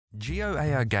Geo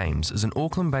AR Games is an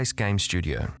Auckland-based game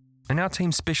studio, and our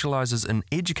team specialises in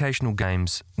educational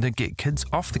games that get kids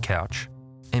off the couch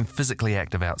and physically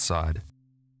active outside.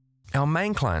 Our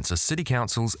main clients are city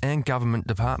councils and government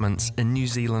departments in New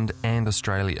Zealand and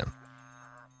Australia.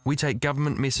 We take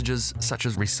government messages such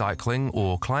as recycling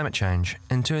or climate change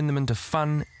and turn them into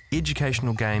fun,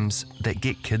 educational games that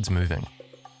get kids moving.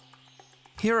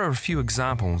 Here are a few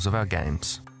examples of our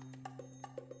games.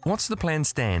 What's the Plan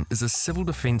Stan is a civil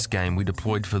defence game we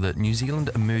deployed for the New Zealand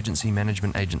Emergency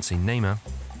Management Agency NEMA,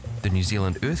 the New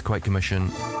Zealand Earthquake Commission,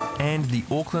 and the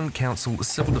Auckland Council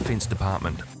Civil Defence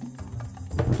Department.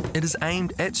 It is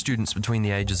aimed at students between the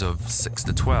ages of 6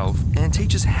 to 12 and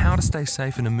teaches how to stay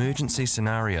safe in emergency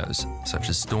scenarios such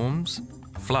as storms,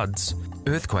 floods,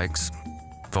 earthquakes,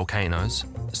 volcanoes,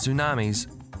 tsunamis,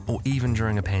 or even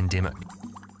during a pandemic.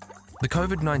 The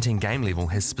COVID-19 game level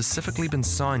has specifically been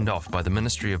signed off by the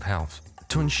Ministry of Health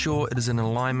to ensure it is in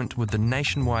alignment with the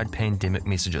nationwide pandemic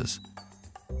messages.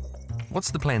 What's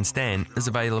the Plan Stan is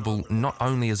available not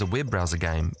only as a web browser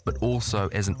game, but also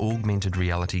as an augmented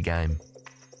reality game.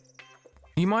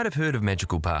 You might have heard of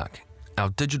Magical Park,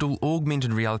 our digital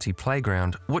augmented reality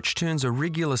playground which turns a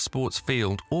regular sports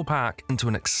field or park into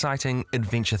an exciting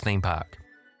adventure theme park.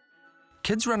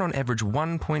 Kids run on average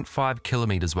 1.5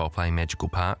 kilometres while playing Magical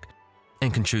Park,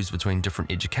 and can choose between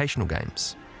different educational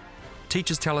games.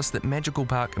 Teachers tell us that Magical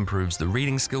Park improves the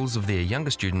reading skills of their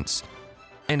younger students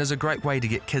and is a great way to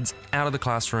get kids out of the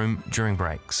classroom during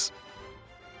breaks.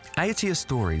 Aotea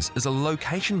Stories is a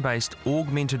location-based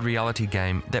augmented reality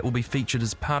game that will be featured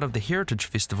as part of the Heritage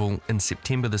Festival in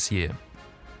September this year.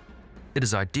 It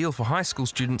is ideal for high school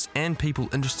students and people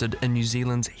interested in New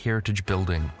Zealand's heritage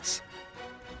buildings.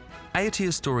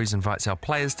 Aotea Stories invites our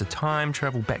players to time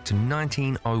travel back to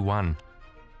 1901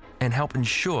 and help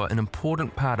ensure an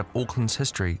important part of Auckland's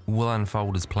history will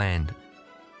unfold as planned.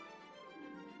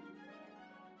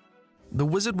 The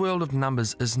Wizard World of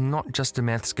Numbers is not just a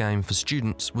maths game for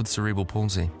students with cerebral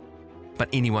palsy, but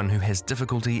anyone who has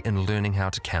difficulty in learning how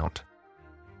to count.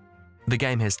 The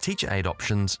game has teacher aid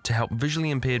options to help visually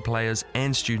impaired players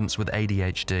and students with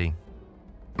ADHD.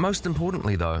 Most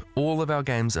importantly though, all of our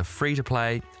games are free to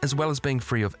play, as well as being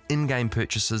free of in-game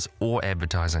purchases or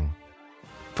advertising.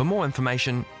 For more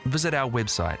information, visit our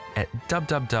website at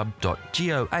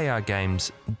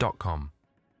www.geoargames.com.